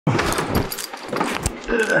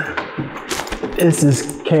This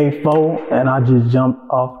is Kay4oe, and I just jumped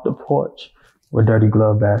off the porch with Dirty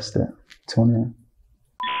Glove Bastard. Tune in.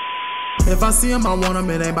 If I see him, I want him.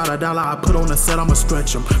 It ain't about $1. I put on the set, I'ma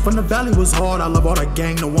stretch him. From the valley was hard. I love all the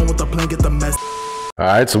gang. The one with the plan, get the mess. All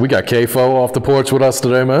right, so we got Kay4oe off the porch with us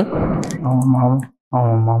today, man. Oh,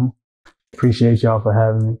 mama. Appreciate y'all for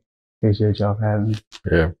having me.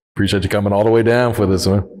 Yeah, appreciate you coming all the way down for this,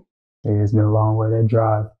 man. Yeah, it's been a long way, that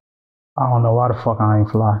drive. I don't know why the fuck I ain't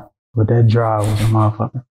fly, but that drive was a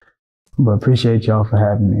motherfucker. But appreciate y'all for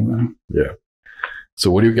having me, man. Yeah. So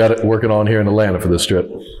what do you got working on here in Atlanta for this trip?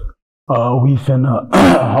 We finna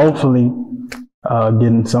hopefully get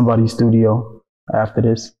in somebody's studio after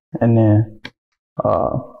this, and then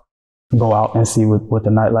go out and see what the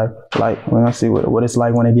nightlife like. We're gonna see what it's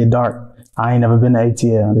like when it get dark. I ain't never been to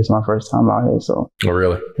ATL. This is my first time out here, so. Oh,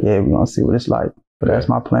 really? Yeah, we're gonna see what it's like. But that's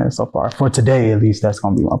my plan so far. For today, at least, that's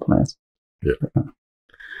gonna be my plans. Yeah.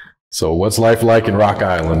 So what's life like in Rock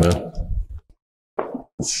Island, man?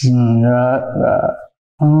 I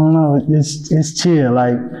don't know. It's chill.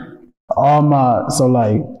 Like a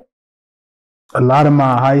lot of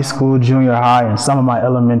my high school, junior high, and some of my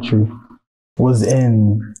elementary was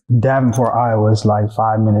in Davenport, Iowa. It's like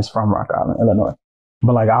 5 minutes from Rock Island, Illinois.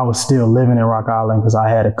 But like I was still living in Rock Island because I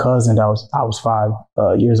had a cousin that I was 5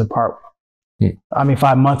 years apart. I mean,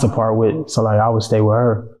 5 months apart with. So like I would stay with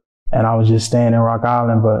her, and I was just staying in Rock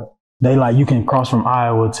Island. But they like you can cross from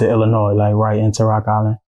Iowa to Illinois, like right into Rock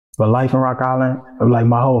Island. But life in Rock Island, like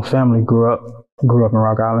my whole family grew up in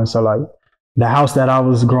Rock Island. So like the house that I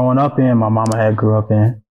was growing up in, my mama had grew up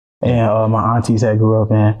in, and my aunties had grew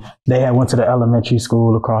up in. They had went to the elementary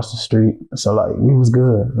school across the street. So like we was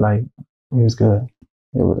good. Like it was good.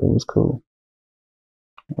 It was cool.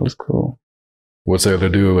 It was cool. What's there to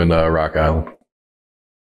do in Rock Island?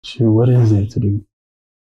 Shoot, what is it to do?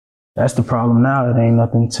 That's the problem now. It ain't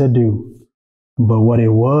nothing to do. But what it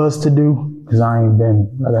was to do, because I ain't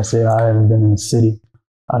been, like I said, I haven't been in the city.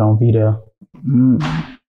 I don't be there. I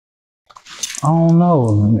don't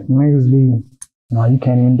know. Niggas be, no, you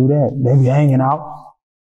can't even do that. They be hanging out.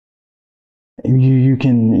 You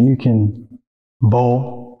can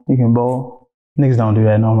bowl. You can bowl. Niggas don't do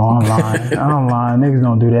that no more. I'm lying. Niggas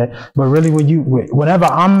don't do that. But really, whenever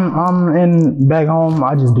I'm in back home,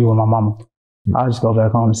 I just be with my mama. I just go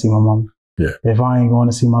back home to see my mama. Yeah. If I ain't going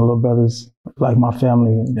to see my little brothers, like my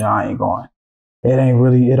family, then I ain't going. It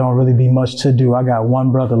don't really be much to do. I got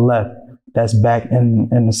one brother left that's back in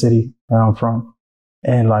the city that I'm from.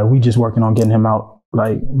 And like, we just working on getting him out.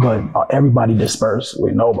 Like, but everybody dispersed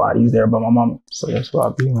with nobody's there but my mama. So that's why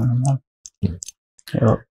I be with him.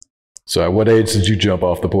 Yep. So at what age did you jump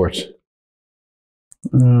off the porch?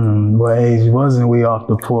 What age wasn't we off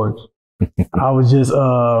the porch? I was just,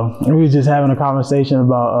 we was just having a conversation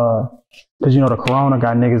about, cause you know, the corona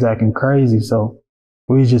got niggas acting crazy. So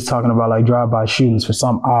we was just talking about like drive-by shootings for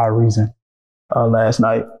some odd reason, last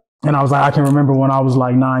night. And I was like, I can remember when I was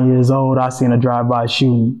like 9 years old, I seen a drive-by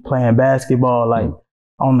shooting playing basketball, like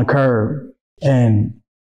on the curb. And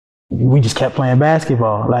we just kept playing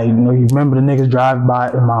basketball. Like, you know, you remember the niggas drive by,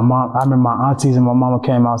 and I remember my aunties and my mama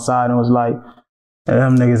came outside and was like,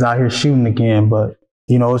 them niggas out here shooting again. But,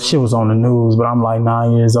 you know, shit was on the news, but I'm like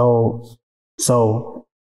 9 years old. So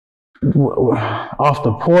off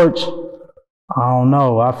the porch, I don't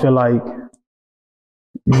know. I feel like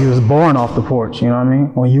you was born off the porch, you know what I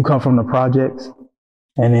mean? When you come from the projects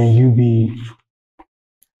and then you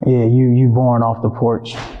born off the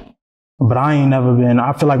porch. But I ain't never been,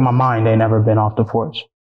 I feel like my mind ain't never been off the porch.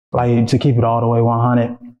 Like, to keep it all the way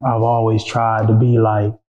 100, I've always tried to be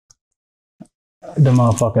like the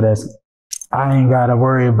motherfucker I ain't gotta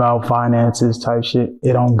worry about finances type shit.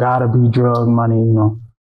 It don't gotta be drug money, you know?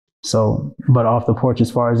 So, but off the porch,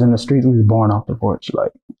 as far as in the streets, we was born off the porch.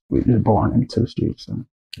 Like, we was born into the streets. So.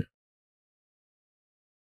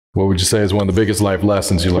 What would you say is one of the biggest life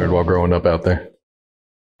lessons you learned while growing up out there?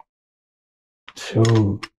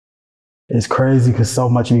 Shoot. It's crazy because so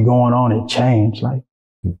much be going on, it changed. Like,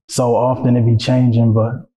 so often it be changing,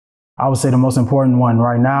 but I would say the most important one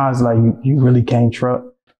right now is like, you really can't trust.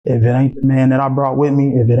 If it ain't the man that I brought with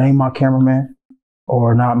me, if it ain't my cameraman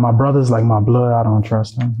or not my brothers, like my blood, I don't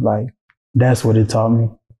trust them. Like, that's what it taught me.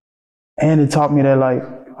 And it taught me that like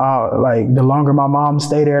the longer my mom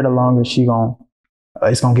stay there, the longer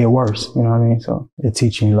it's gonna get worse. You know what I mean? So it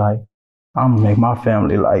teach me like, I'm gonna make my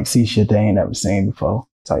family like see shit they ain't never seen before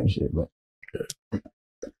type shit. But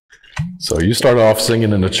so you started off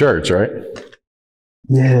singing in the church, right?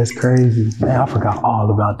 Yeah, it's crazy. Man, I forgot all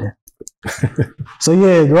about that. So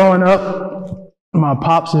yeah, growing up, my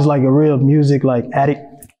pops is like a real music like addict.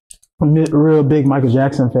 real big Michael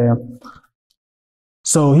Jackson fan.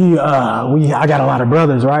 So I got a lot of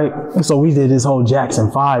brothers, right? So we did this whole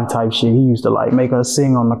Jackson 5 type shit. He used to like make us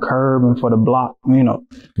sing on the curb and for the block, you know,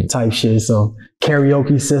 type shit. So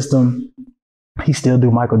karaoke system, he still do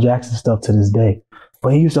Michael Jackson stuff to this day.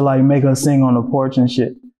 But he used to like make us sing on the porch and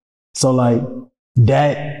shit. So like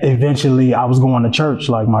that, eventually I was going to church,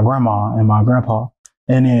 like my grandma and my grandpa.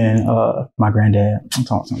 And then my granddad, I'm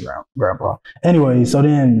talking to grandpa. Anyway, so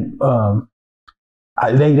then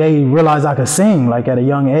they realized I could sing like at a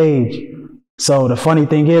young age. So the funny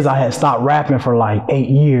thing is I had stopped rapping for like 8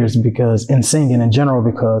 years in singing in general,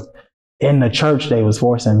 because in the church they was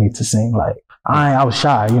forcing me to sing. Like I was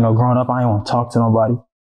shy, you know, growing up, I didn't want to talk to nobody.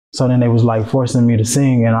 So then they was like forcing me to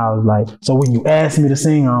sing, and I was like, so when you ask me to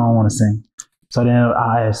sing, I don't want to sing. So then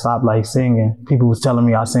I had stopped like singing. People was telling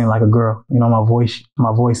me I sing like a girl, you know, my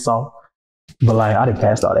voice soft, but like I didn't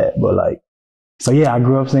pass all that. But like, so yeah, I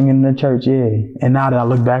grew up singing in the church, yeah. And now that I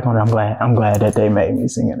look back on it, I'm glad that they made me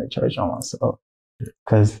sing in the church on myself,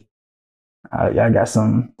 because I got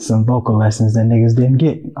some vocal lessons that niggas didn't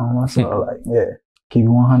get on myself. Like, yeah, keep it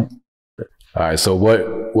 100. All right, so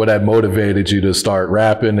what had motivated you to start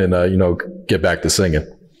rapping and you know, get back to singing?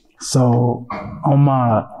 So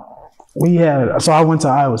so I went to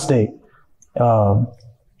Iowa State for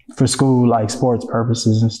school, like sports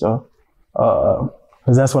purposes and stuff,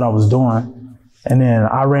 because that's what I was doing. And then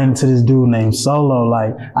I ran into this dude named Solo.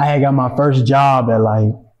 Like I had got my first job at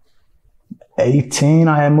like 18.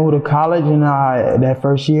 I had moved to college, and that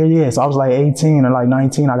first year, yeah. So I was like 18 or like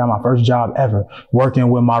 19. I got my first job ever working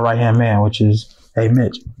with my right hand man, which is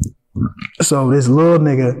Mitch. So this little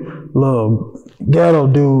ghetto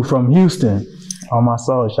dude from Houston, on my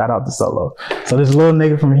soul, shout out to Solo. So this little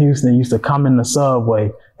nigga from Houston used to come in the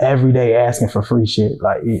subway every day asking for free shit.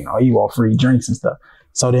 Like, you know, he want free drinks and stuff.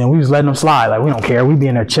 So then we was letting him slide. Like, we don't care. We be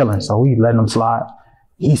in there chilling. So we letting him slide.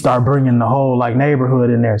 He started bringing the whole like neighborhood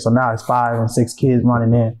in there. So now it's 5 and 6 kids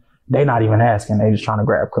running in. They not even asking. They just trying to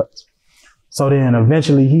grab cuts. So then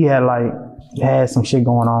eventually he had some shit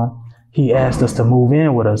going on. He asked us to move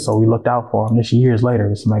in with us. So we looked out for him. This years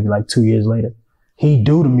later, it's maybe like 2 years later. He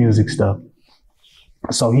do the music stuff.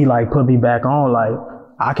 So he like put me back on, like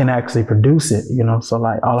I can actually produce it, you know? So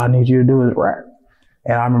like all I need you to do is rap.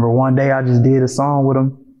 And I remember one day I just did a song with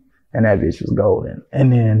him, and that bitch was golden.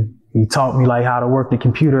 And then he taught me like how to work the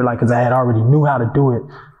computer, like, cause I had already knew how to do it,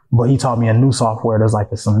 but he taught me a new software that's like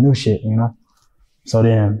some new shit, you know? So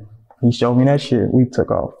then he showed me that shit. We took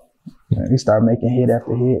off. And we started making hit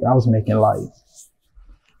after hit. I was making like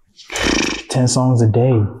 10 songs a day.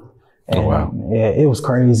 And oh, wow. Yeah, it was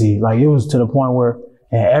crazy. Like it was to the point where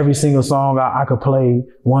every single song I could play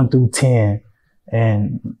 1 through 10,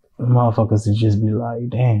 and motherfuckers would just be like,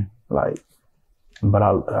 damn, like, but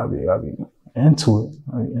I'll be into it.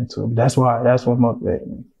 I'll be into it. That's what motivated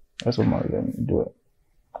me. That's what motivated me to do it.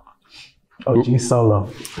 OG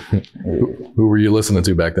Solo. Yeah. Who were you listening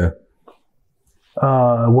to back then?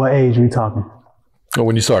 What age we talking? Oh,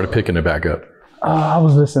 when you started picking it back up. I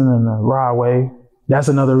was listening to Rod Wave. That's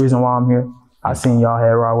another reason why I'm here. I seen y'all had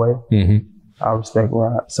Rod Wave. Mm-hmm. I respect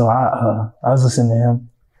Rod. So I was listening to him.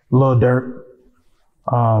 Lil Durk.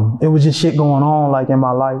 It was just shit going on like in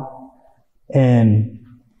my life. And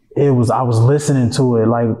I was listening to it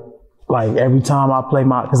like every time I play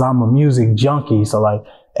cause I'm a music junkie. So like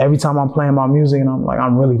every time I'm playing my music and I'm like,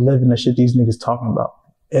 I'm really living the shit these niggas talking about.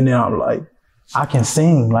 And then I'm like, I can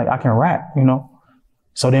sing, like I can rap, you know?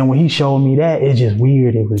 So then when he showed me that, it's just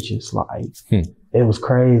weird. It was just like, it was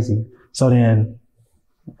crazy. So then,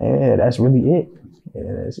 yeah, that's really it.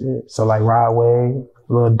 Yeah, that's it. So like Rod Wave,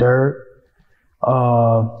 Lil Durk.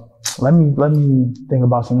 Let me think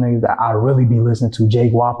about some niggas that I really be listening to.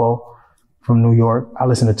 K4oe from New York. I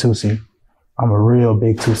listen to Tusi. I'm a real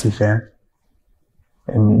big Tusi fan.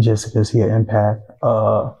 And just because he an empath.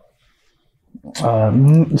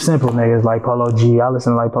 Simple niggas like Polo G. I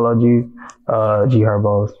listen to like Polo G, G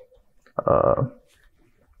Herbos.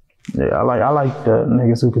 Yeah, I like the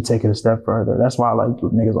niggas who could take it a step further. That's why I like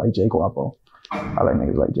niggas like K4oe. I like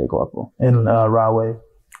niggas like K4oe and Rod Wave.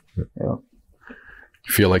 Yeah.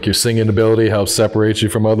 You feel like your singing ability helps separate you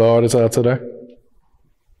from other artists out today?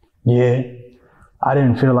 Yeah, I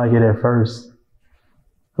didn't feel like it at first.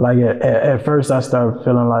 Like at first I started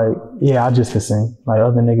feeling like, yeah, I just can sing. Like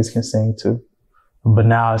other niggas can sing too. But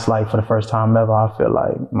now it's like for the first time ever, I feel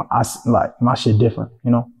like my shit different,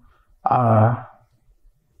 you know? Yeah.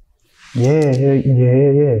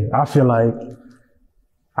 I feel like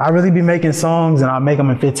I really be making songs and I make them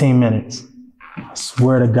in 15 minutes. I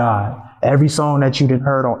swear to God. Every song that you done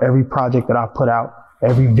heard on every project that I put out,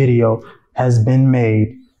 every video has been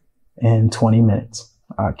made in 20 minutes.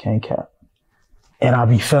 I can't cap. And I'll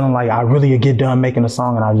be feeling like I really get done making a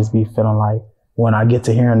song and I'll just be feeling like when I get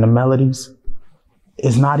to hearing the melodies,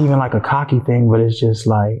 it's not even like a cocky thing, but it's just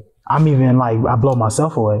like, I'm even like, I blow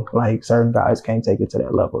myself away. Like certain guys can't take it to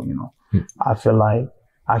that level, you know. I feel like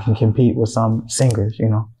I can compete with some singers, you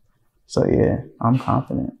know. So yeah, I'm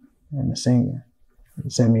confident in the singing.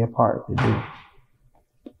 It set me apart. It did.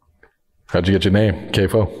 How'd you get your name,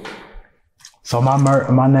 Kay4oe? So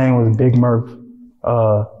my name was Big Murph,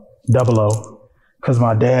 00, because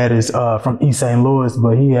my dad is from East St. Louis,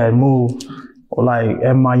 but he had moved. Like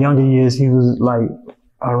in my younger years, he was like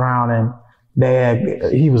around,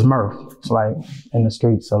 and he was Murph, like in the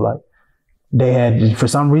streets. So like they had, for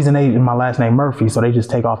some reason, my last name Murphy, so they just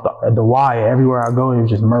take off the Y. Everywhere I go, it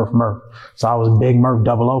was just Murph. So I was Big Murph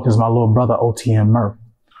 00 because my little brother OTM Murph.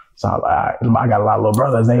 So I got a lot of little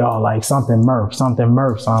brothers. They all like something Murph. So I'm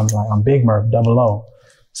like, I'm Big Murph 00.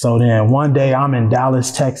 So then one day I'm in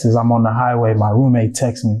Dallas, Texas. I'm on the highway. My roommate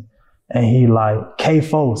texts me and he like,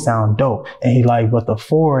 Kay4oe sound dope. And he like, but the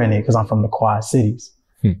 4 in it, cause I'm from the Quad Cities.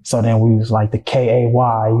 So then we was like the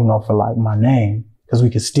Kay4oe, you know, for like my name, cause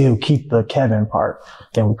we could still keep the Kevin part.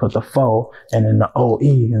 Then we put the 4 and then the OE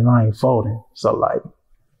and I ain't folding. So like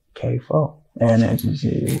Kay4oe. And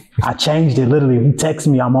I changed it literally. He texts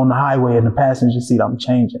me, I'm on the highway in the passenger seat, I'm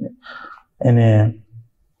changing it. And then,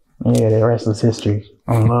 yeah, the rest is history.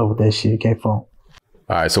 I'm in love with that shit, K4oe. All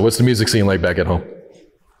right, so what's the music scene like back at home?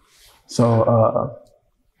 So,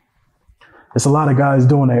 it's a lot of guys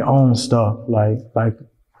doing their own stuff. Like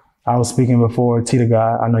I was speaking before, T the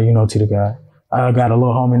Guy, I know you know T the Guy. I got a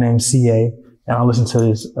little homie named CA, and I listened to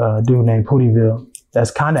this dude named Pootieville.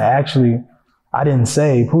 That's kind of actually, I didn't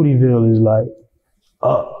say Pootieville is like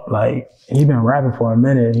up, like he been rapping for a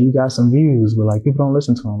minute and he got some views, but like people don't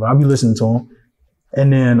listen to him, but I'll be listening to him.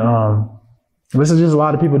 And then, this is just a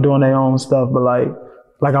lot of people doing their own stuff, but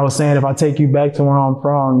like I was saying, if I take you back to where I'm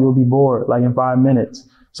from, you'll be bored like in 5 minutes.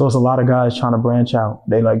 So it's a lot of guys trying to branch out.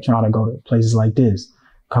 They like trying to go to places like this,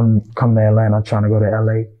 come to Atlanta, trying to go to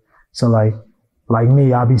LA. So like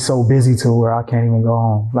me, I'll be so busy to where I can't even go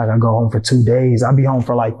home. Like I go home for 2 days. I'll be home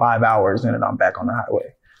for like 5 hours and then I'm back on the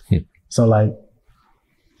highway. So like,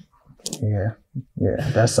 yeah,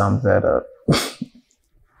 that's something that,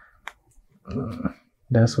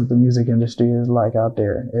 that's what the music industry is like out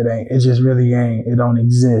there. It just really ain't, it don't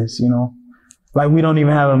exist, you know? Like we don't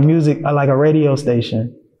even have like a radio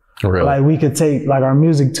station. Really? Like we could take like our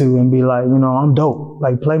music to and be like, you know, I'm dope,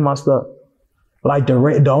 like play my stuff. Like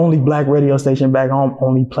the only black radio station back home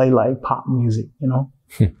only play like pop music, you know?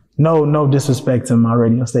 No disrespect to my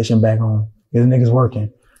radio station back home. Because niggas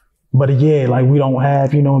working. But yeah, like we don't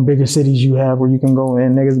have, you know, in bigger cities you have where you can go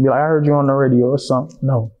and niggas be like, I heard you on the radio or something.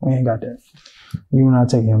 No, we ain't got that. You're not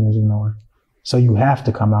taking your music nowhere. So you have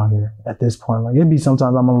to come out here at this point. Like it'd be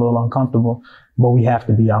sometimes I'm a little uncomfortable, but we have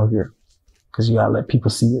to be out here. Cause you gotta let people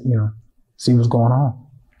see it, you know, see what's going on.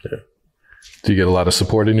 Yeah. Do you get a lot of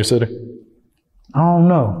support in your city? I don't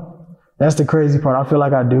know. That's the crazy part. I feel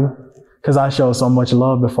like I do. Cause I showed so much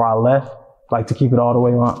love before I left. Like to keep it all the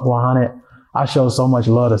way 100. I showed so much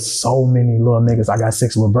love to so many little niggas. I got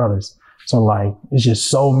 6 little brothers. So like, it's just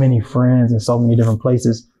so many friends in so many different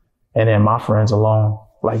places. And then my friends alone,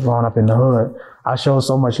 like growing up in the hood, I showed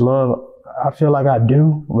so much love. I feel like I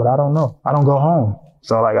do, but I don't know. I don't go home.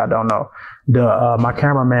 So like, I don't know. My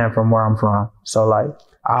cameraman from where I'm from. So like,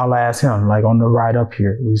 I'll ask him, like on the ride up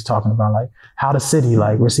here, we was talking about like how the city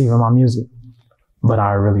like receiving my music, but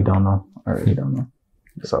I really don't know.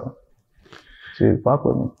 So, dude, fuck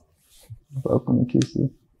with me. Fuck with me, Kissy.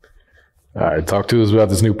 All right, talk to us about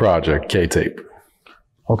this new project, K-Tape.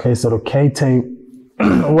 Okay, so the K-Tape,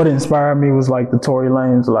 what inspired me was like the Tory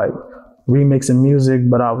Lanez, like remixing music,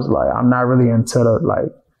 but I was like, I'm not really into the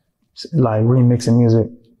like remixing music.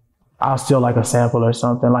 I'll still like a sample or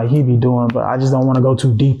something like he be doing, but I just don't want to go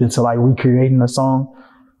too deep into like recreating a song.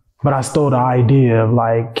 But I stole the idea of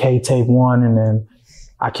like K-Tape 1 and then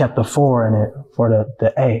I kept the 4 in it for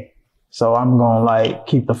the A. So I'm gonna like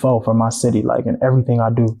keep the 4 for my city, like in everything I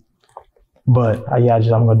do. But I'm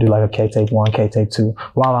gonna do like a K-Tape 1, K-Tape 2.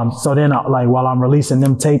 While I'm releasing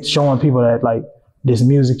them tapes, showing people that like this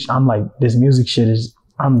music, this music shit is,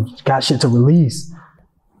 got shit to release.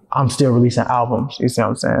 I'm still releasing albums, you see what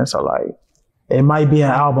I'm saying? So like, it might be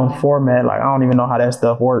an album format, like I don't even know how that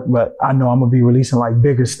stuff works, but I know I'm gonna be releasing like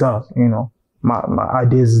bigger stuff, you know? My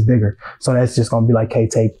ideas is bigger. So that's just gonna be like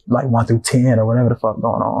K-Tape, like 1 through 10 or whatever the fuck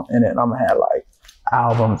going on. And then I'm gonna have like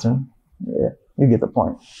albums and yeah, you get the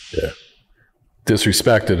point. Yeah.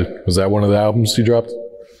 Disre4ected, was that one of the albums you dropped?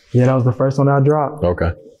 Yeah, that was the first one I dropped.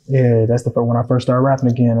 Okay. Yeah, that's when I first started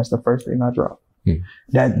rapping again, that's the first thing I dropped.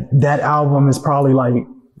 That album is probably like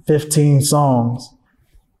 15 songs,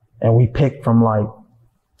 and we picked from like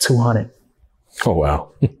 200. Oh,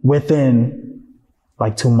 wow. Within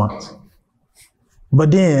like 2 months.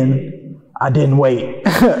 But then I didn't wait.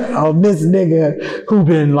 This nigga who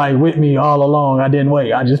been like with me all along, I didn't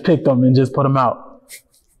wait. I just picked them and just put them out.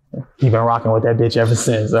 He been rocking with that bitch ever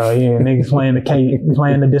since. Niggas playing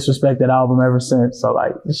the Disre4ected album ever since. So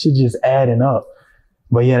like, this shit just adding up.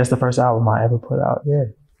 But yeah, that's the first album I ever put out. Yeah,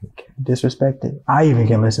 Disre4ected. I even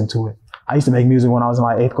can listen to it. I used to make music when I was in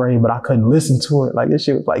like 8th grade, but I couldn't listen to it. Like, this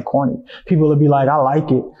shit was like corny. People would be like, I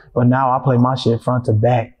like it, but now I play my shit front to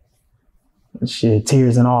back. Shit,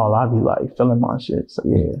 tears and all. I'd be like feeling my shit. So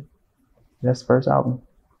yeah, that's the first album.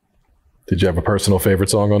 Did you have a personal favorite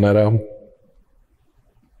song on that album?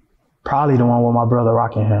 Probably the one with my brother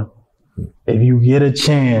Rockingham. If you get a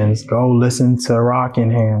chance, go listen to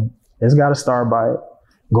Rockingham. It's got to start by it.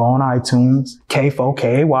 Go on iTunes,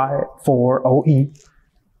 Kay4oe.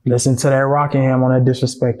 Listen to that Rockingham on that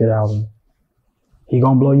Disre4ected album. He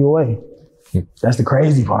gonna blow you away. That's the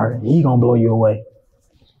crazy part. He gonna blow you away.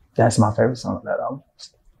 That's my favorite song on that album,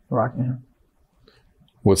 Rockingham.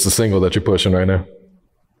 What's the single that you're pushing right now?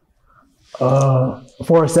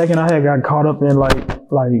 For a second, I had got caught up in like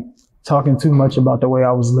talking too much about the way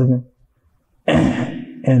I was living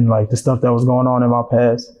and like the stuff that was going on in my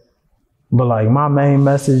past. But like my main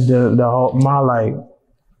message, my like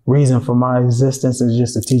reason for my existence is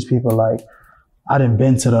just to teach people like I done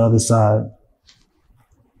been to the other side.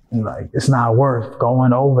 And like it's not worth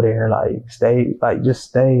going over there. Like just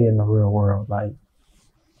stay in the real world. Like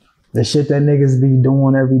the shit that niggas be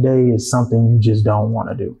doing every day is something you just don't want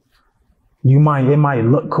to do. It might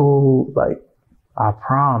look cool, like I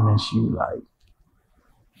promise you, like,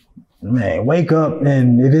 man, wake up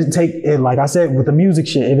and if it take it, like I said with the music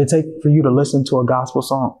shit, if it take for you to listen to a gospel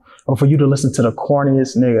song or for you to listen to the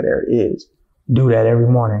corniest nigga there is, do that every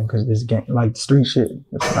morning because this game, like street shit,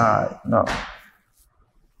 it's not, no.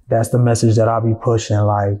 That's the message that I be pushing.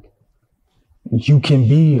 Like, you can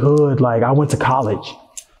be hood. Like, I went to college.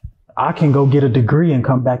 I can go get a degree and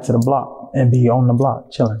come back to the block and be on the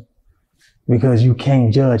block chilling. Because you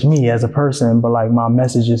can't judge me as a person, but like my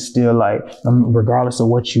message is still like, regardless of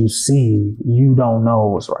what you see, you don't know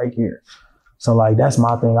what's right here. So like, that's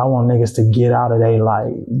my thing. I want niggas to get out of their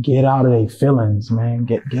feelings, man.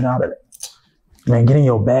 Get out of it. Man, get in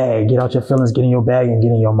your bag, get out your feelings, get in your bag and get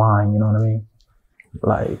in your mind. You know what I mean?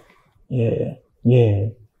 Like, yeah.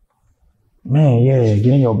 Man, yeah,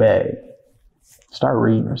 get in your bag. Start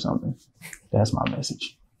reading or something. That's my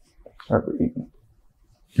message. Start reading.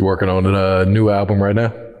 You working on a new album right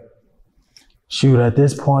now? Shoot, at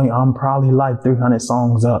this point, I'm probably like 300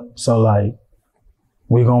 songs up. So like,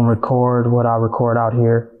 we're gonna record what I record out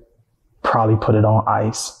here, probably put it on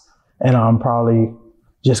ice. And I'm probably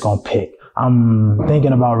just gonna pick. I'm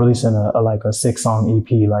thinking about releasing a 6-song EP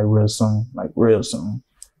like real soon.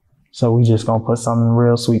 So we just gonna put something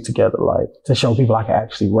real sweet together, like to show people I can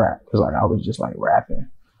actually rap. Cause like I was just like rapping.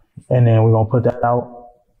 And then we're gonna put that out.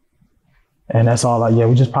 And that's all like, yeah,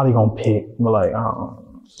 we just probably gonna pick. But like,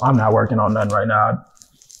 I'm not working on nothing right now.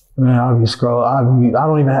 Man, I'll be scroll. I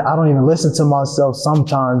don't even listen to myself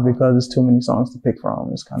sometimes because there's too many songs to pick from.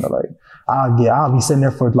 It's kind of like, I'll be sitting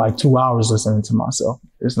there for like 2 hours listening to myself.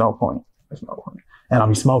 There's no point. And I'll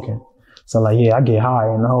be smoking. So like, yeah, I get high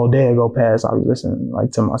and the whole day will go past. I'll be listening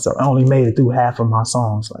like to myself. I only made it through half of my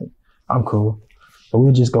songs. Like, I'm cool. So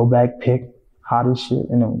we'll just go back, pick hottest shit,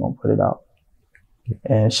 and then we're gonna put it out.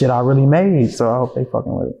 And shit I really made, so I hope they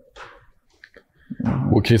fucking with it.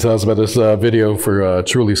 What can you tell us about this video for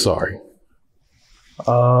Truly Sorry?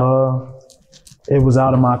 It was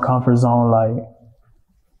out of my comfort zone, like,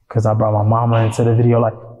 cause I brought my mama into the video.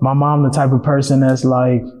 Like, my mom, the type of person that's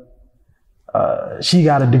like, she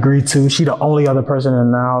got a degree too. She the only other person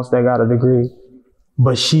in the house that got a degree,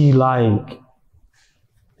 but she don't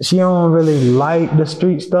really like the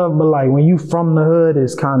street stuff, but like when you from the hood,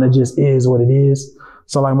 it's kind of just is what it is.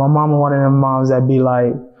 So like my mama, one of them moms that be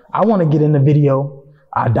like, I want to get in the video.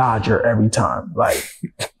 I dodge her every time. Like,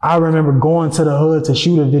 I remember going to the hood to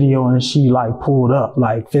shoot a video and she like pulled up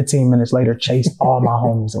like 15 minutes later, chased all my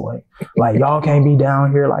homies away. Like, y'all can't be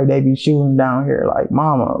down here like they be shooting down here. Like,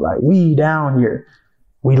 mama, like we down here.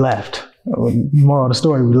 We left. Moral of the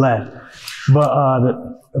story, we left.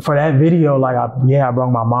 But for that video, like, I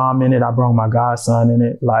brought my mom in it. I brought my godson in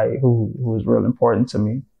it, like, who was real important to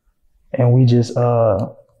me. And we just, I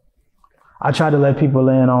try to let people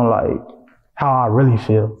in on like how I really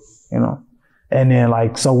feel, you know? And then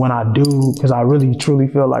like, so when I do, cause I really truly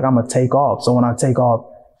feel like I'm gonna take off. So when I take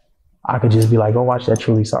off, I could just be like, go watch that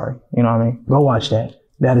Truly Sorry. You know what I mean? Go watch that.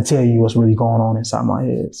 that'll tell you what's really going on inside my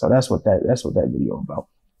head. So that's what that video about.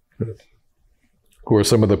 Who are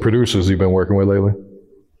some of the producers you've been working with lately?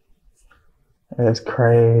 It's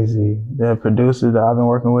crazy. The producer that I've been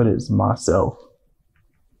working with is myself.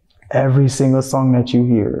 Every single song that you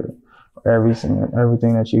hear, everything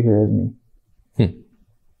that you hear is me.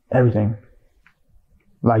 Everything.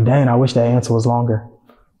 Like, dang, I wish that answer was longer.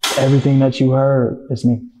 Everything that you heard is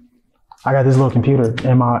me. I got this little computer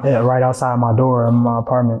in right outside my door in my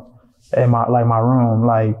apartment, in my room.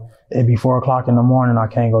 Like, it'd be 4 o'clock in the morning, I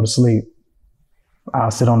can't go to sleep.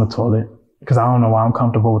 I'll sit on the toilet because I don't know why I'm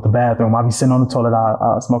comfortable with the bathroom. I'll be sitting on the toilet,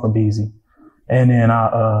 I'll smoke a beezy. And then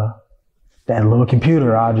that little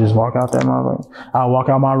computer, I'll just walk out that motherfucker. I'll walk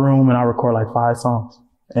out my room and I'll record like 5 songs.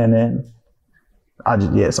 And then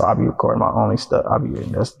so I'll be recording my only stuff.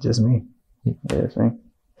 That's just me. Yeah, it's me.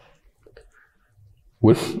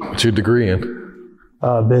 What's your degree in?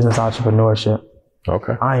 Business entrepreneurship.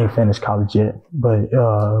 Okay. I ain't finished college yet, but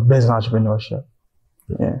business entrepreneurship.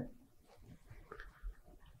 Yeah.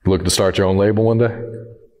 Looking to start your own label one day?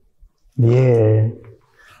 Yeah.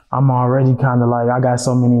 I'm already kind of like, I got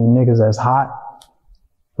so many niggas that's hot.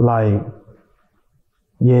 Like,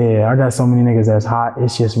 yeah, I got so many niggas that's hot.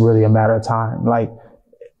 It's just really a matter of time. Like,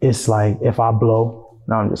 it's like, if I blow,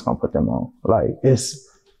 now I'm just gonna put them on. Like,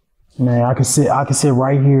 man, I could sit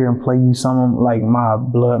right here and play you some like my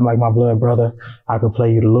blood brother. I could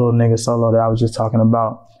play you the little nigga solo that I was just talking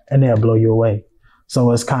about, and they'll blow you away.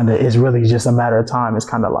 So it's really just a matter of time. It's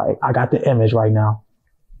kind of like, I got the image right now.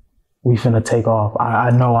 We finna take off.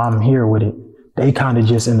 I know I'm here with it. They kind of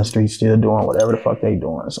just in the street still doing whatever the fuck they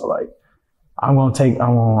doing. So like, I'm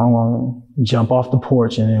gonna jump off the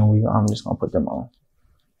porch and then I'm just gonna put them on.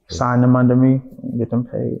 Sign them under me and get them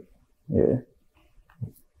paid. Yeah.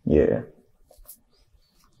 Yeah.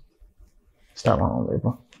 Start my own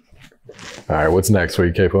label. All right, what's next for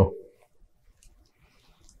you, Kay4oe?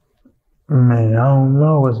 Man, I don't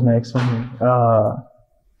know what's next for me.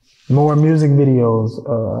 More music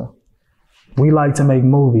videos. We like to make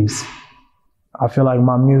movies. I feel like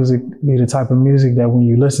my music be the type of music that when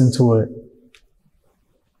you listen to it,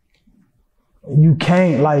 you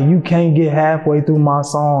can't get halfway through my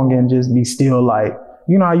song and just be still like,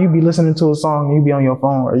 you know how you be listening to a song and you be on your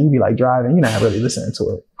phone or you be like driving, you're not really listening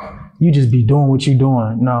to it. You just be doing what you're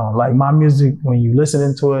doing. No, like my music, when you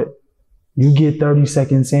listening to it, you get 30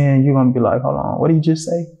 seconds in, you're gonna be like, hold on, what did you just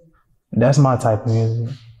say? That's my type of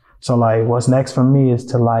music. So like, what's next for me is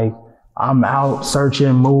to like, I'm out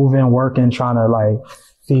searching, moving, working, trying to like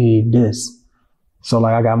feed this. So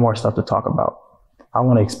like, I got more stuff to talk about. I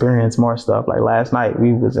want to experience more stuff. Like last night,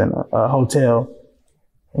 we was in a hotel,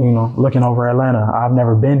 you know, looking over Atlanta. I've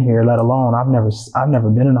never been here, let alone I've never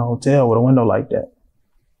been in a hotel with a window like that.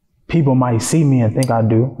 People might see me and think I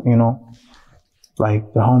do, you know,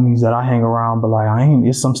 like the homies that I hang around, but like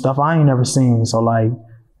it's some stuff I ain't never seen. So like,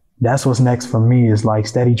 that's what's next for me is like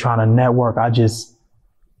steady trying to network. I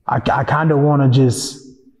kind of want to just,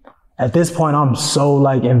 at this point, I'm so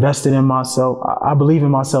like invested in myself. I believe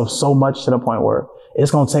in myself so much to the point where it's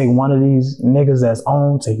going to take one of these niggas that's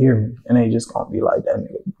on to hear me. And they just going to be like,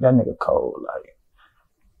 that nigga cold. Like,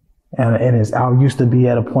 and I used to be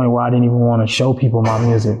at a point where I didn't even want to show people my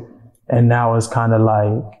music. And now it's kind of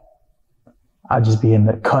like, I just be in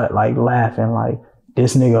the cut, like laughing, like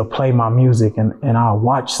this nigga play my music and I'll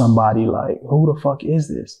watch somebody like, who the fuck is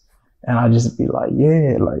this? And I just be like,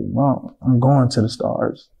 yeah, like, well, I'm going to the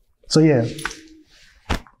stars. So yeah,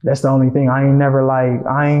 that's the only thing. I ain't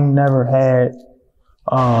never had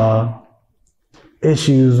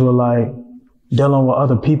issues with like dealing with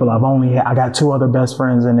other people. I got 2 other best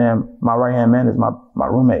friends and then my right hand man is my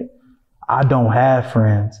roommate. I don't have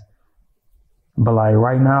friends. But like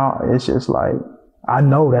right now, it's just like, I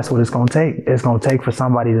know that's what it's gonna take. It's gonna take for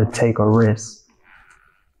somebody to take a risk.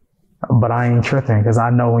 But I ain't tripping because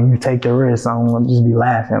I know when you take the risk, I'm gonna just be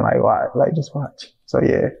laughing like, why? Like, just watch. So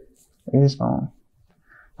yeah, it's gonna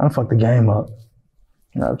fuck the game up.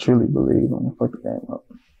 And I truly believe I'm gonna fuck the game up.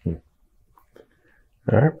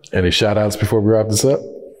 All right. Any shout outs before we wrap this up?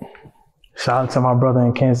 Shout out to my brother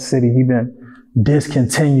in Kansas City. He been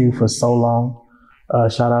discontinued for so long.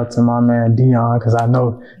 Shout out to my man Dion, because I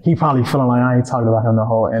know he probably feeling like I ain't talking about him the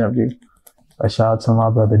whole interview. Shout out to my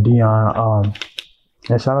brother Dion.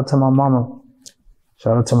 And shout out to my mama.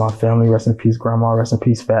 Shout out to my family. Rest in peace, grandma. Rest in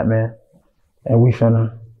peace, fat man. And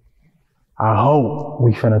I hope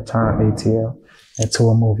we finna turn ATL into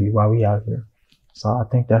a movie while we out here. So I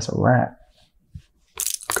think that's a wrap.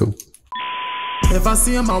 Cool. If I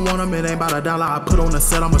see him, I want him, it ain't about $1. I put on the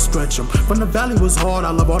set, I'ma stretch him. From the valley was hard,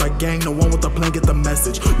 I love all the gang, the one with the plan, get the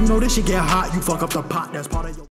message. You know this shit get hot, you fuck up the pot, that's part of your